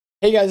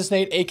Hey guys, it's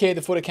Nate, aka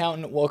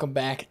TheFutAccountant. Welcome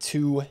back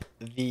to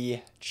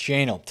the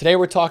channel. Today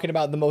we're talking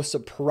about the most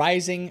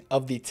surprising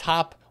of the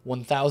top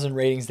 1,000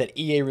 ratings that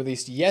EA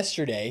released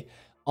yesterday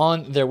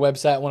on their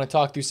website. I want to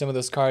talk through some of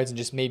those cards and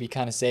just maybe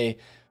kind of say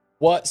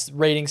what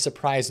rating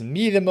surprised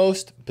me the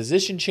most,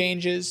 position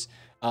changes,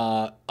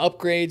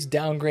 upgrades,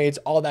 downgrades,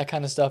 all that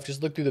kind of stuff.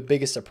 Just look through the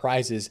biggest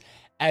surprises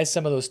as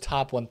some of those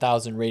top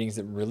 1,000 ratings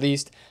that were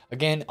released.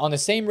 Again, on the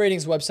same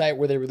ratings website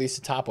where they released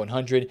the top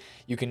 100,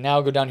 you can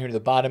now go down here to the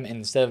bottom, and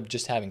instead of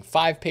just having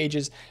 5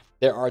 pages,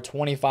 there are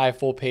 25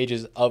 full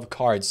pages of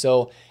cards.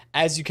 So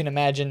as you can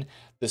imagine,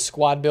 the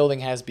squad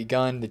building has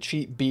begun, the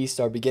cheat beasts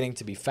are beginning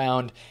to be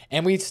found,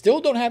 and we still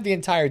don't have the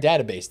entire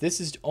database. This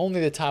is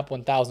only the top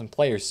 1,000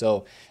 players.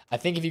 So I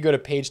think if you go to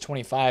page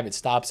 25, it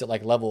stops at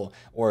like level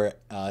or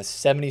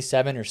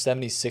 77 or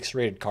 76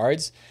 rated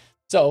cards.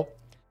 So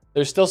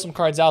there's still some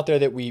cards out there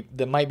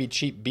that might be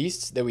cheap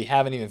beasts that we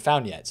haven't even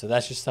found yet. So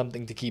that's just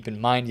something to keep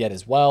in mind yet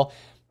as well.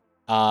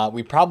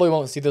 We probably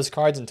won't see those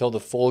cards until the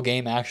full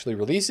game actually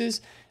releases,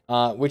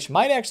 which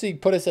might actually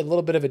put us at a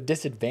little bit of a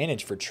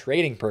disadvantage for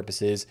trading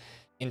purposes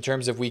in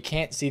terms of we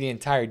can't see the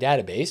entire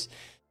database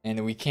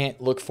and we can't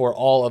look for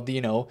all of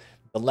the,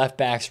 the left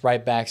backs,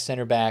 right backs,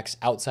 center backs,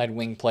 outside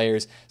wing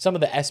players, some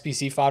of the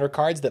SBC fodder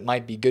cards that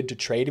might be good to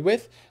trade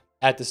with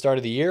at the start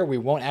of the year. We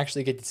won't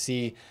actually get to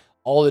see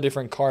all the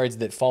different cards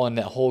that fall in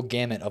that whole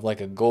gamut of like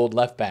a gold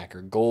left back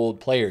or gold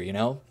player,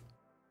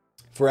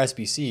 for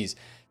SBCs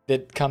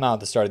that come out at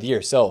the start of the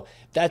year. So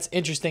that's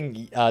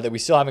interesting that we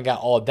still haven't got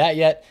all of that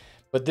yet,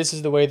 but this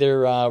is the way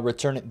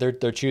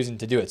they're choosing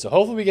to do it. So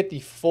hopefully we get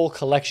the full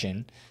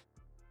collection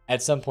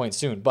at some point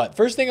soon. But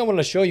first thing I want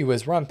to show you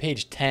is we're on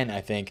page 10,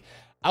 I think.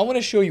 I want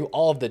to show you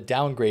all of the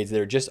downgrades that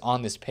are just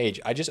on this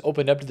page. I just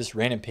opened up to this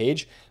random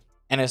page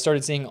and I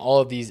started seeing all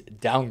of these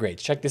downgrades.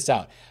 Check this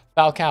out.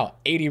 Falcao,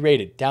 80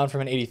 rated, down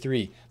from an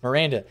 83.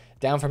 Miranda,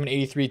 down from an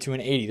 83 to an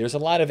 80. There's a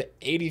lot of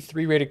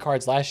 83 rated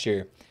cards last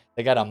year.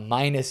 They got a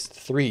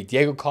 -3.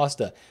 Diego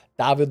Costa,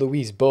 David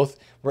Luiz, both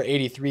were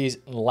 83s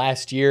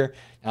last year.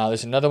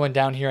 There's another one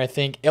down here, I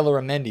think.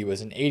 Illaramendi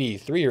was an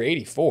 83 or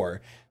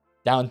 84,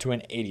 down to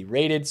an 80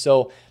 rated.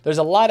 So there's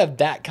a lot of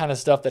that kind of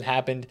stuff that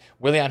happened.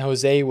 Willian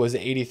Jose was an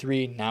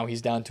 83. Now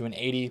he's down to an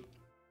 80.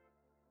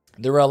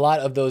 There were a lot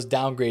of those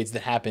downgrades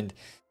that happened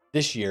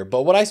this year.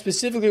 But what I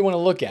specifically want to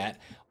look at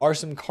are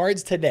some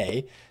cards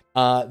today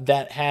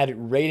that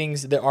had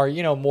ratings that are,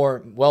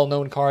 more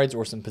well-known cards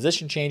or some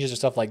position changes or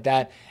stuff like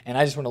that. And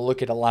I just want to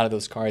look at a lot of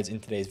those cards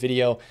in today's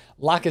video.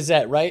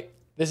 Lacazette, right?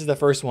 This is the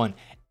first one.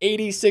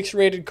 86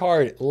 rated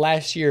card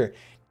last year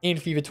in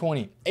FIFA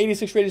 20.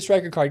 86 rated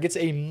striker card gets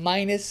a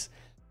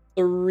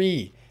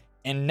 -3.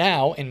 And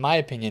now, in my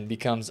opinion,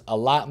 becomes a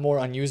lot more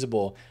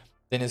unusable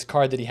than his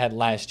card that he had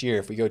last year.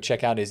 If we go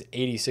check out his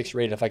 86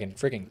 rated, if I can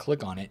freaking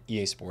click on it,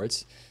 EA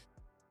Sports.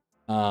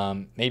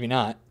 Maybe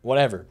not,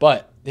 whatever.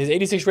 But his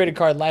 86 rated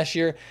card last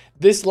year,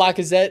 this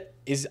Lacazette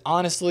is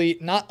honestly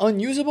not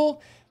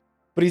unusable,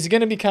 but he's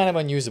going to be kind of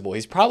unusable.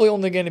 He's probably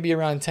only going to be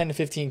around 10 to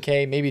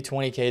 15K, maybe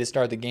 20K to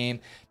start the game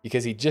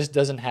because he just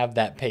doesn't have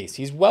that pace.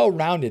 He's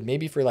well-rounded,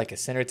 maybe for like a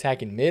center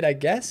attack and mid, I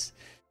guess.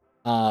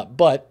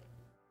 But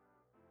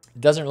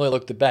doesn't really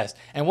look the best.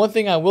 And one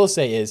thing I will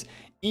say is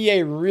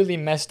EA really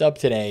messed up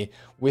today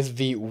with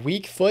the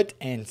weak foot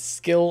and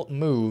skill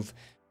move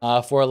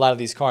for a lot of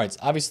these cards.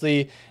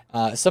 Obviously,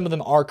 some of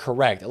them are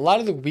correct. A lot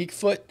of the weak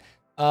foot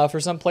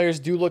for some players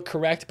do look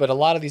correct, but a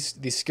lot of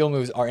these skill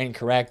moves are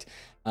incorrect.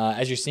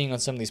 As you're seeing on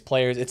some of these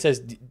players, it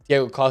says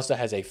Diego Costa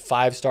has a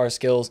 5-star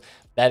skills.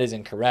 That is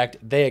incorrect.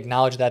 They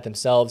acknowledge that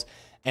themselves,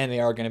 and they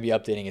are going to be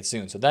updating it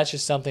soon. So that's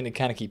just something to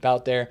kind of keep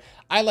out there.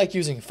 I like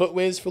using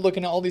FootWiz for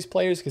looking at all these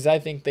players because I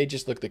think they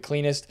just look the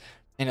cleanest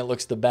and it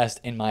looks the best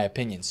in my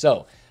opinion.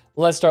 So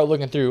let's start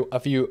looking through a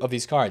few of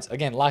these cards.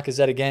 Again,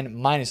 Lacazette again,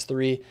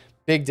 -3,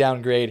 big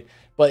downgrade.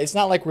 But it's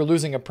not like we're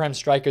losing a Prem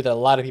striker that a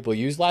lot of people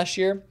used last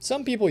year.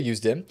 Some people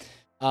used him,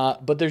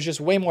 but there's just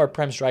way more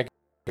Prem striker.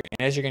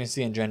 And as you're going to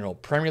see in general,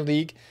 Premier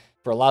League,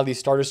 for a lot of these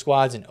starter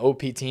squads and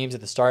OP teams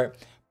at the start,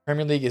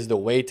 Premier League is the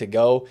way to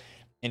go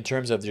in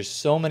terms of there's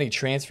so many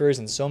transfers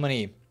and so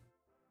many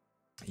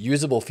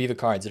usable FIFA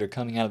cards that are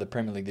coming out of the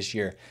Premier League this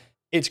year.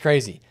 It's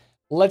crazy.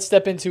 Let's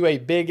step into a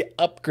big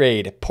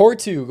upgrade.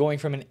 Porto going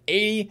from an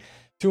 80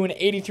 to an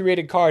 83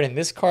 rated card. And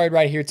this card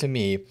right here to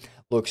me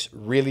looks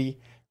really,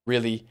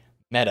 really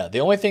meta.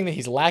 The only thing that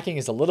he's lacking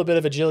is a little bit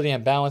of agility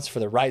and balance for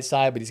the right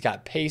side, but he's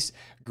got pace,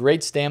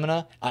 great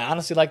stamina. I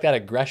honestly like that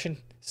aggression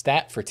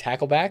stat for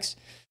tacklebacks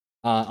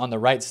on the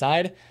right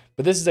side.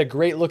 But this is a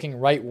great looking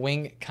right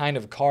wing kind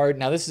of card.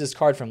 Now, this is his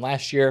card from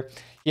last year.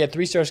 He had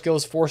 3-star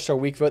skills, 4-star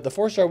weak foot. The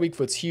 4-star weak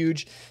foot's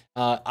huge.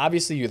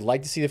 Obviously, you'd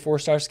like to see the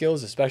 4-star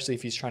skills, especially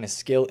if he's trying to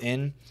skill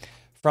in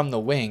from the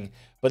wing.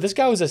 But this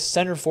guy was a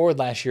center forward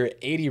last year,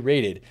 80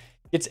 rated.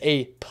 It's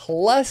a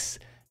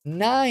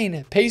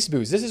 +9 pace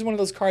boost. This is one of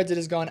those cards that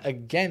has gone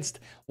against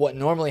what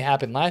normally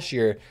happened last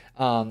year,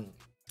 or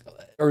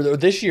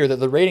this year, that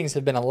the ratings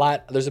have been a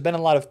lot. There's been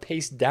a lot of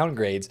pace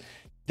downgrades.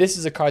 This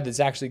is a card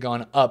that's actually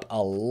gone up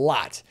a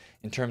lot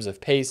in terms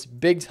of pace.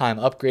 Big time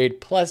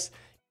upgrade,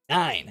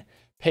 +9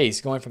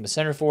 pace, going from a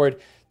center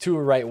forward to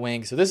a right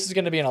wing. So this is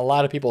going to be in a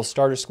lot of people's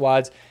starter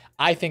squads.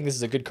 I think this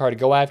is a good card to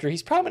go after.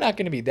 He's probably not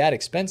going to be that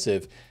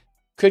expensive.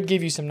 Could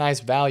give you some nice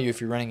value if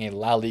you're running a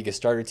La Liga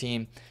starter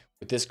team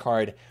with this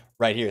card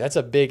right here. That's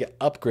a big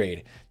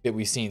upgrade that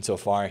we've seen so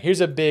far.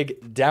 Here's a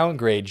big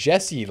downgrade.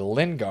 Jesse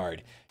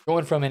Lingard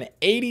going from an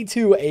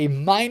 82, a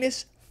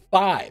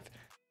 -5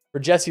 for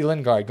Jesse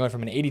Lingard, going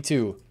from an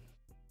 82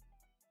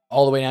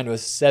 all the way down to a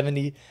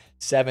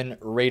 77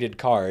 rated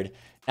card.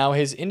 Now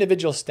his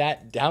individual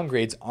stat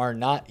downgrades are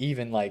not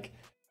even like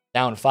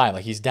down 5.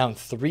 Like he's down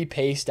 3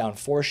 pace, down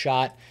 4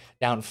 shot,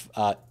 down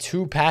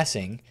 2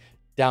 passing,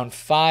 down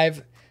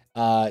 5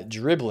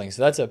 dribbling.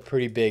 So that's a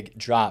pretty big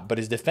drop. But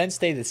his defense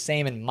stayed the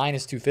same and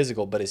 -2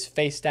 physical, but his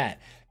face stat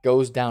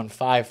goes down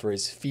 5 for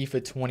his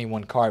FIFA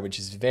 21 card, which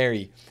is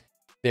very,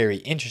 very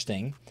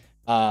interesting.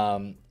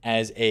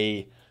 As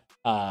a,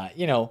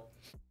 you know,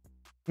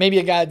 maybe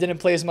a guy that didn't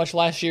play as much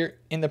last year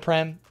in the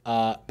Prem,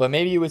 but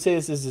maybe you would say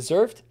this is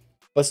deserved.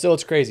 But still,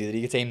 it's crazy that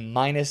he gets a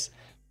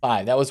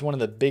 -5. That was one of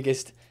the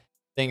biggest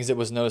things that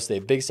was noticed. A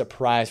big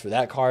surprise for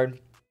that card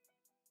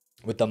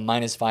with the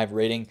 -5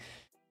 rating.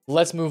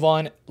 Let's move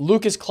on.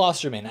 Lucas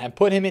Klosterman. I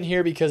put him in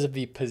here because of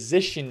the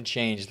position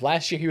change.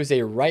 Last year, he was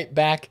a right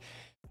back.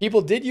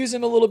 People did use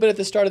him a little bit at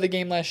the start of the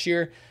game last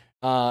year,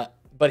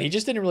 but he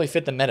just didn't really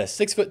fit the meta.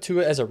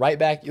 6'2" as a right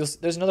back.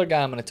 There's another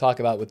guy I'm going to talk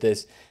about with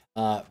this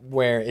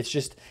where it's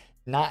just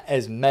not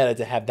as meta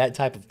to have that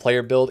type of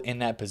player build in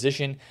that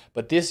position.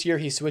 But this year,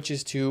 he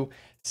switches to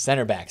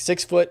center back.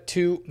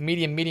 6'2",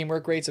 medium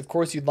work rates. Of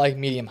course, you'd like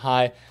medium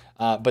high,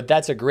 but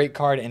that's a great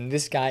card, and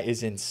this guy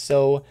is in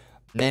so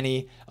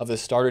many of the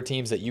starter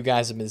teams that you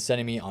guys have been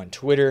sending me on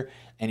Twitter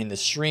and in the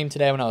stream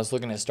today when I was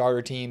looking at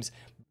starter teams.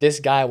 This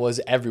guy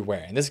was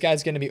everywhere, and this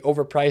guy's going to be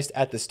overpriced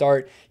at the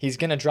start. He's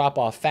going to drop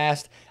off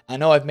fast. I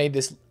know I've made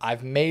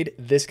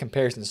this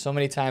comparison so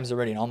many times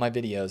already in all my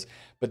videos,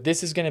 but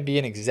this is going to be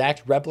an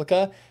exact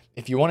replica.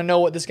 If you want to know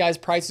what this guy's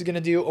price is going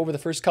to do over the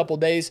first couple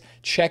days,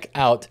 check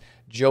out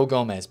Joe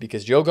Gomez,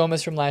 because Joe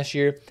Gomez from last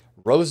year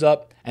rose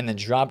up and then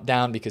dropped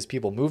down because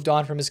people moved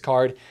on from his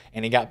card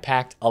and he got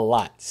packed a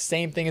lot.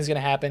 Same thing is going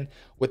to happen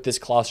with this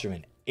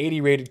Klosterman.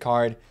 80 rated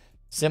card,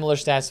 similar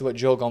stats to what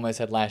Joe Gomez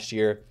had last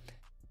year.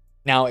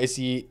 Now,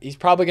 he's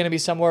probably going to be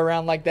somewhere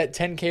around like that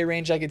 10K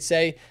range, I could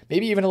say,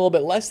 maybe even a little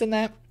bit less than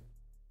that.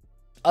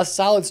 A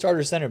solid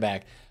starter center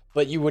back,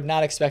 but you would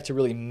not expect to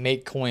really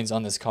make coins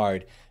on this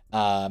card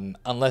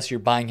unless you're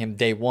buying him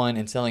day 1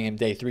 and selling him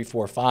day 3,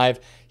 4, 5.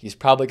 He's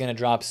probably going to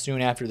drop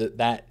soon after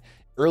that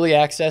early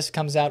access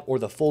comes out or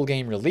the full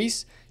game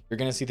release. You're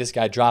going to see this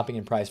guy dropping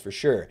in price for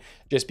sure,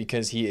 just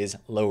because he is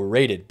low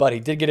rated. But he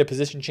did get a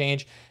position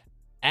change,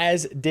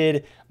 as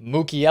did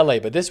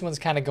Mukiele, but this one's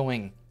kind of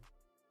going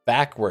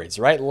backwards,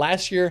 right?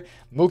 Last year,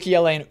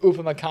 Mukiele and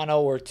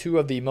Upamecano were two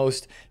of the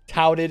most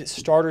touted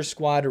starter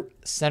squad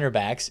center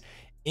backs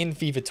in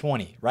FIFA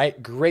 20,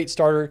 right? Great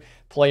starter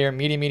player,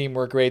 medium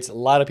work rates. A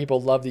lot of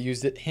people love to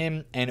use it.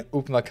 Him and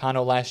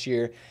Upamecano last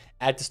year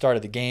at the start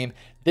of the game.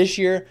 This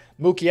year,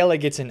 Mukiele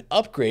gets an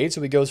upgrade,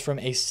 so he goes from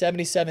a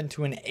 77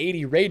 to an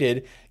 80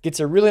 rated, gets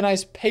a really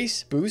nice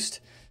pace boost,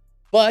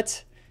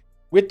 but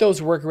with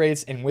those work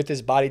rates and with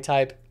his body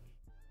type,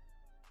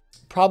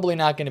 probably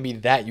not going to be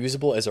that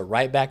usable as a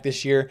right back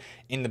this year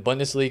in the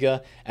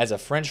Bundesliga. As a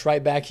French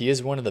right back, he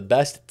is one of the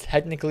best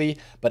technically,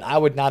 but I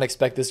would not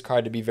expect this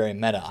card to be very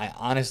meta. I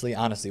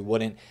honestly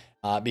wouldn't,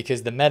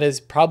 because the meta is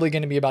probably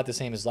going to be about the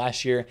same as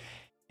last year.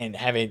 And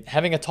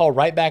having a tall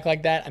right back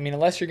like that, I mean,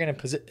 unless you're going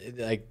to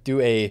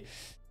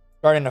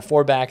start in a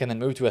 4-back and then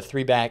move to a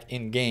 3-back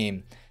in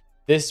game,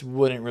 this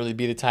wouldn't really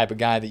be the type of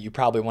guy that you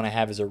probably want to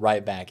have as a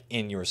right back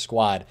in your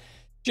squad,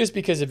 just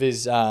because of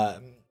his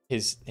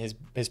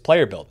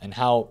player build and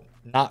how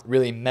not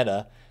really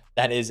meta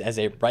that is as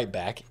a right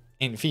back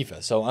in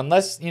FIFA. So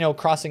unless,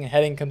 crossing and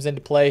heading comes into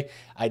play,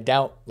 I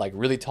doubt like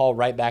really tall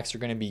right backs are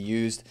going to be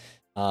used.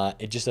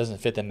 It just doesn't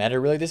fit the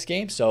meta really this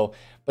game. So,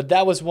 but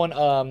that was one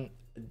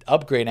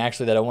upgrade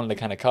actually that I wanted to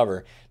kind of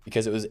cover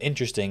because it was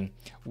interesting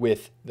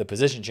with the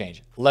position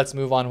change. Let's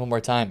move on one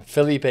more time.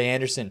 Felipe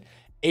Anderson,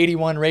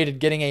 81 rated,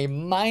 getting a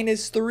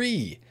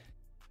 -3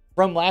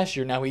 from last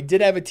year. Now, he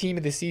did have a team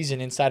of the season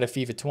inside of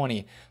FIFA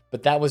 20,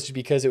 but that was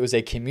because it was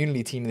a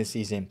community team of the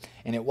season,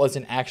 and it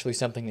wasn't actually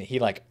something that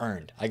he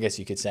earned, I guess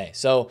you could say.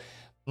 So,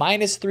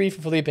 -3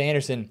 for Felipe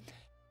Anderson,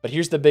 but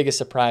here's the biggest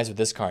surprise with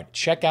this card.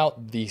 Check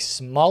out the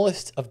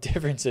smallest of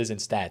differences in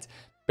stats.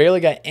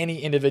 Barely got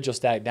any individual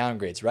stat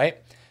downgrades, right?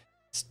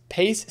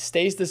 Pace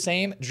stays the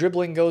same.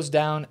 Dribbling goes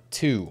down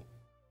 2.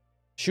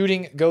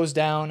 Shooting goes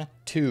down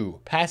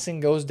 2. Passing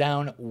goes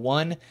down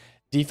 1.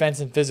 Defense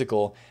and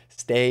physical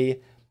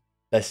stay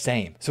the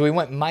same. So he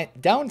went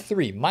down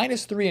 3,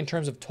 -3 in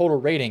terms of total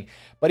rating,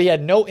 but he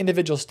had no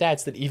individual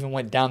stats that even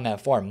went down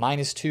that far.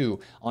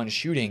 -2 on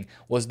shooting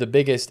was the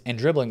biggest, and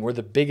dribbling were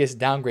the biggest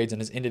downgrades on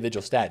his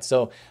individual stats.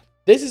 So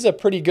this is a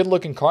pretty good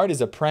looking card.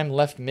 Is a Prem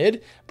left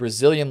mid,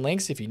 Brazilian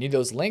links. If you need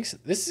those links,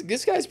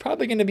 this guy's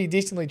probably going to be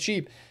decently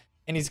cheap,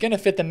 and he's going to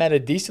fit the meta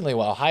decently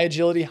well. High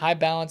agility, high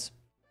balance.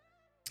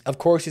 Of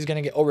course, he's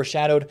going to get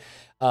overshadowed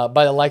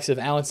by the likes of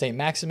Alan St.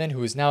 Maximin,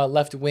 who is now at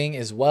left wing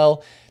as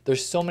well.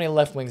 There's so many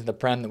left wings in the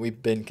Prem that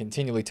we've been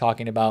continually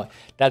talking about.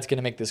 That's going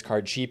to make this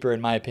card cheaper,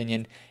 in my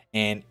opinion,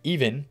 and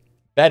even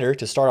better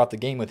to start off the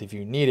game with if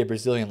you need a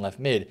Brazilian left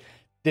mid.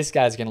 This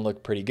guy's going to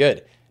look pretty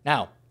good.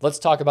 Now, let's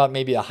talk about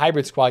maybe a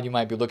hybrid squad you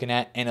might be looking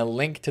at, and a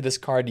link to this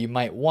card you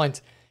might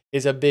want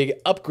is a big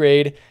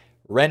upgrade.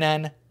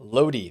 Renan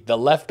Lodi, the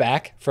left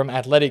back from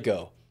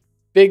Atletico.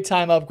 Big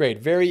time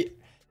upgrade.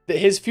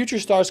 His Future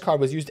Stars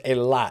card was used a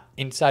lot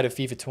inside of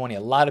FIFA 20.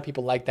 A lot of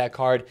people like that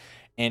card,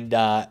 and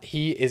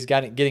he is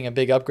getting a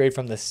big upgrade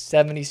from the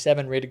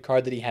 77 rated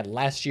card that he had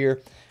last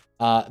year.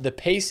 The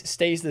pace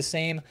stays the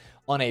same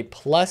on a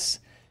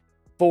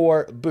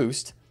 +4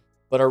 boost,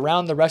 but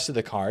around the rest of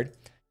the card,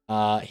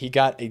 he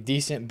got a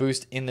decent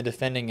boost in the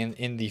defending and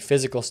in the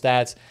physical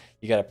stats.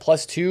 You got a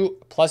 +2,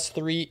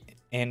 +3,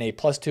 and a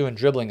 +2 in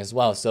dribbling as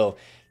well. So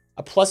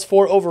a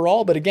 +4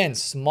 overall, but again,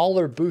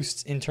 smaller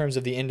boosts in terms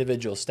of the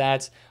individual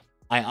stats.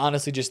 I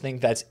honestly just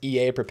think that's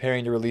EA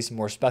preparing to release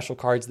more special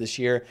cards this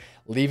year,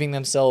 leaving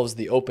themselves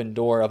the open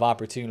door of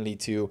opportunity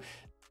to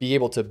be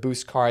able to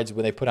boost cards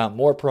when they put out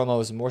more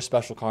promos, more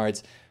special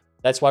cards.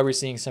 That's why we're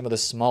seeing some of the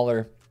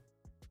smaller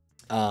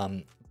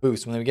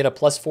boosts. When we get a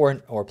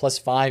 +4 or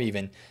 +5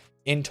 even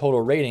in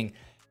total rating,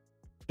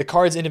 the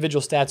card's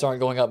individual stats aren't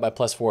going up by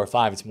 +4 or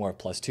 5. It's more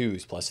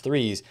 +2s,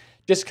 +3s,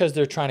 just because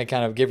they're trying to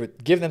kind of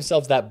give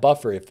themselves that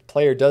buffer. If the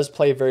player does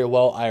play very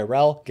well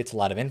IRL, gets a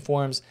lot of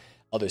informs,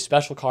 other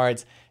special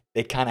cards,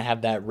 they kind of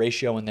have that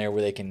ratio in there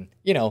where they can,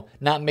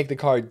 not make the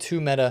card too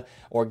meta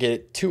or get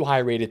it too high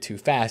rated too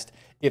fast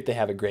if they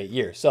have a great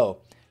year. So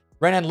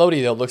Renan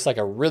Lodi, though, looks like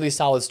a really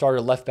solid starter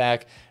left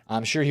back.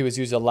 I'm sure he was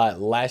used a lot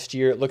last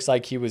year. It looks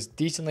like he was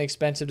decently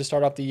expensive to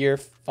start off the year,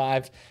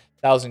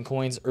 5,000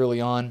 coins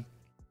early on.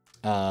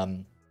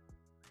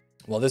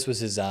 Well, this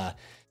was his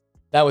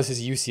that was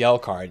his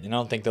UCL card, and I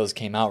don't think those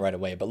came out right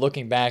away. But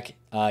looking back,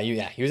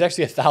 he was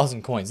actually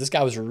 1,000 coins. This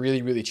guy was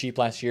really, really cheap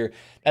last year.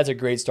 That's a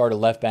great starter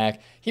left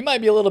back. He might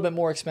be a little bit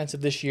more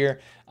expensive this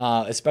year,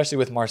 especially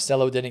with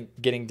Marcelo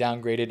getting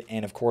downgraded,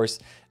 and of course,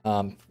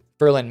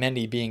 Ferland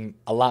Mendy being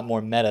a lot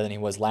more meta than he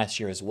was last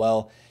year as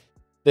well.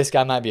 This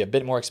guy might be a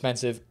bit more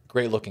expensive.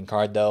 Great looking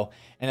card though.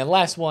 And the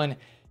last one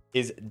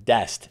is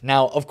Dest.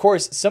 Now, of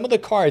course, some of the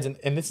cards, and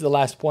this is the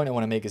last point I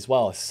want to make as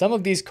well, some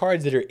of these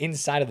cards that are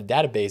inside of the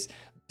database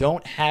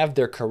don't have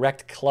their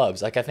correct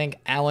clubs. Like I think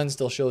Allen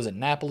still shows at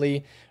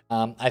Napoli.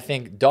 I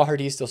think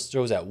Doherty still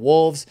shows at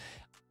Wolves.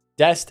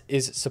 Dest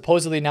is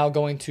supposedly now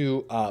going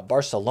to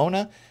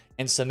Barcelona,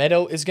 and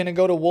Semedo is going to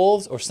go to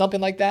Wolves or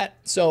something like that.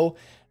 So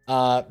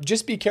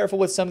just be careful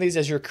with some of these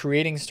as you're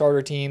creating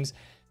starter teams.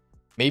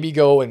 Maybe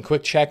go and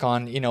quick check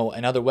on,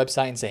 another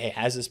website and say, hey,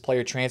 has this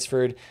player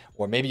transferred?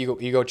 Or maybe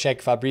you go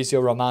check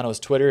Fabrizio Romano's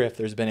Twitter if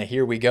there's been a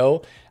here we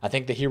go. I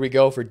think the here we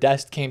go for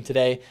Dest came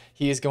today.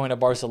 He is going to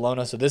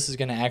Barcelona. So this is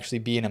going to actually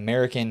be an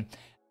American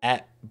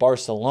at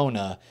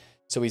Barcelona.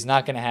 So he's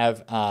not going to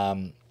have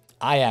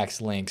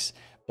Ajax links,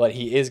 but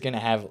he is going to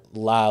have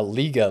La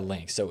Liga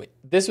links. So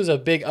this was a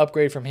big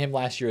upgrade from him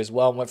last year as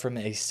well. Went from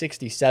a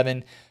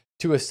 67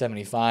 to a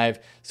 75,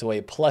 so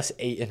a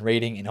 +8 in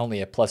rating and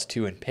only a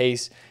 +2 in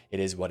pace. It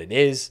is what it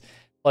is.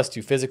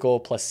 +2 physical,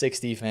 +6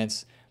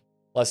 defense,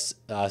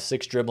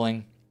 +6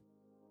 dribbling,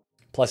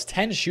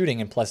 +10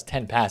 shooting, and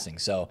 +10 passing.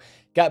 So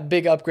got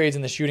big upgrades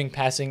in the shooting,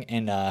 passing,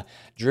 and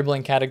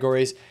dribbling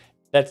categories.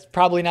 That's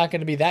probably not going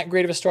to be that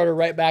great of a starter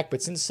right back,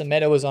 but since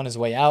Semedo is on his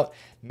way out,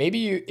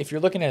 maybe if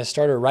you're looking at a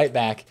starter right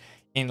back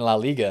in La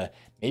Liga,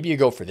 maybe you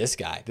go for this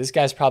guy. This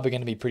guy's probably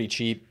going to be pretty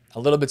cheap, a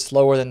little bit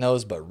slower than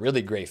those, but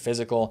really great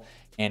physical.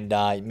 And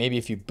maybe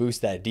if you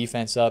boost that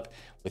defense up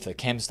with a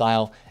chem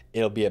style,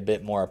 it'll be a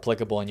bit more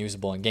applicable and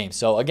usable in game.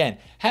 So again,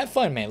 have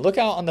fun, man. Look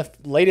out on the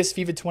latest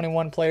FIFA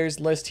 21 players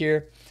list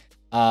here.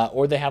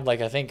 Or they have,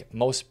 I think,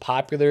 most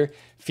popular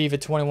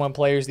FIFA 21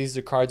 players. These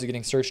are cards that are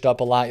getting searched up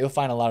a lot. You'll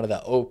find a lot of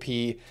the OP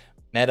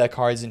meta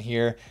cards in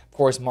here. Of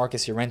course,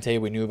 Marcus Llorente,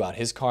 we knew about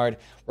his card.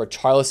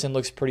 Richarlison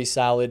looks pretty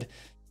solid.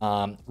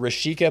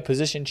 Rashika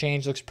position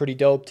change looks pretty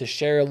dope.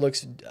 Teixeira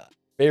looks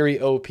very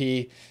OP.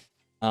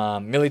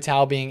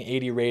 Militao being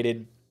 80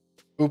 rated.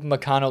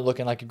 Upamecano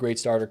looking like a great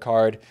starter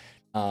card.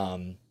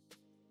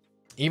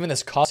 Even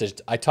this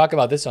Kostic, I talk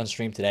about this on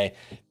stream today.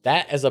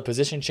 That as a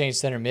position change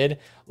center mid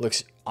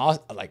looks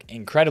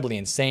incredibly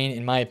insane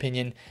in my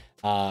opinion.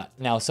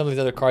 Now some of these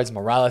other cards,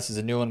 Morales is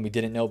a new one we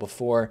didn't know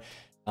before.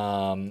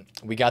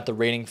 We got the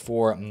rating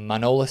for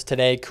Manolas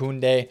today,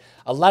 Koundé.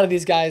 A lot of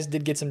these guys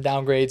did get some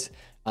downgrades.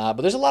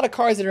 But there's a lot of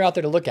cards that are out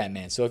there to look at,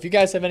 man. So if you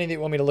guys have anything you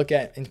want me to look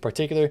at in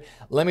particular,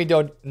 let me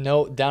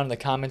know down in the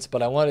comments.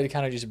 But I wanted to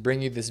kind of just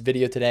bring you this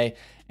video today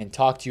and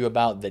talk to you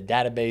about the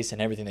database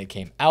and everything that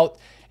came out.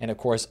 And of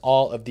course,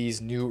 all of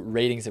these new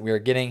ratings that we are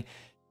getting.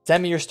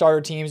 Send me your starter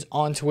teams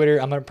on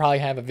Twitter. I'm going to probably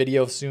have a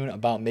video soon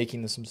about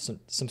making some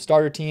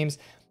starter teams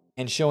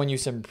and showing you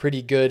some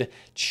pretty good,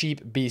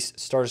 cheap beast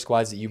starter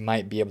squads that you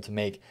might be able to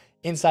make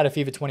inside of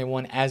FIFA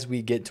 21 as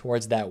we get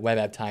towards that web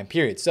app time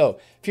period. So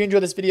if you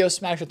enjoyed this video,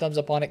 smash a thumbs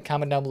up on it,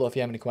 comment down below if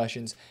you have any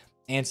questions,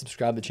 and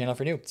subscribe to the channel if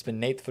you're new. It's been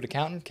Nate, the Foot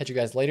Accountant. Catch you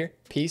guys later.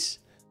 Peace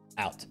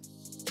out.